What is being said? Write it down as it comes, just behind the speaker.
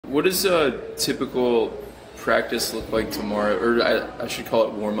What does a typical practice look like tomorrow? Or I should call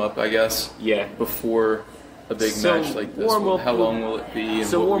it warm-up, I guess. Yeah. Before a big match like this. How long will it be?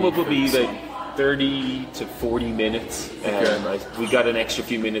 So warm-up will be like 30 to 40 minutes. We got an extra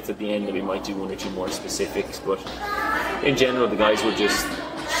few minutes at the end that we might do 1 or 2 more specifics, but in general the guys will just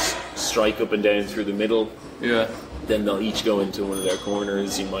strike up and down through the middle. Yeah. Then they'll each go into one of their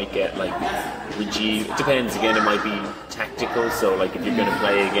corners. You might get like Rajeev. It depends. Again, it might be tactical. So like if you're going to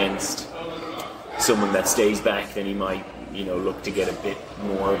play against someone that stays back, then he might, look to get a bit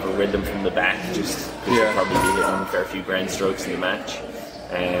more of a rhythm from the back. Just because he'll probably be hitting a fair few ground strokes in the match.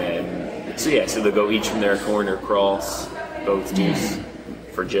 So they'll go each from their corner, cross, both deuce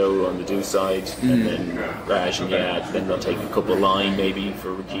for Joe on the deuce side, and then Raj and Yad. Then they'll take a couple line maybe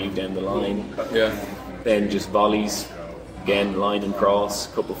for Rajeev down the line. Yeah. Then just volleys, again line and cross,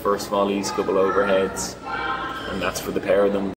 couple first volleys, couple overheads, and that's for the pair of them.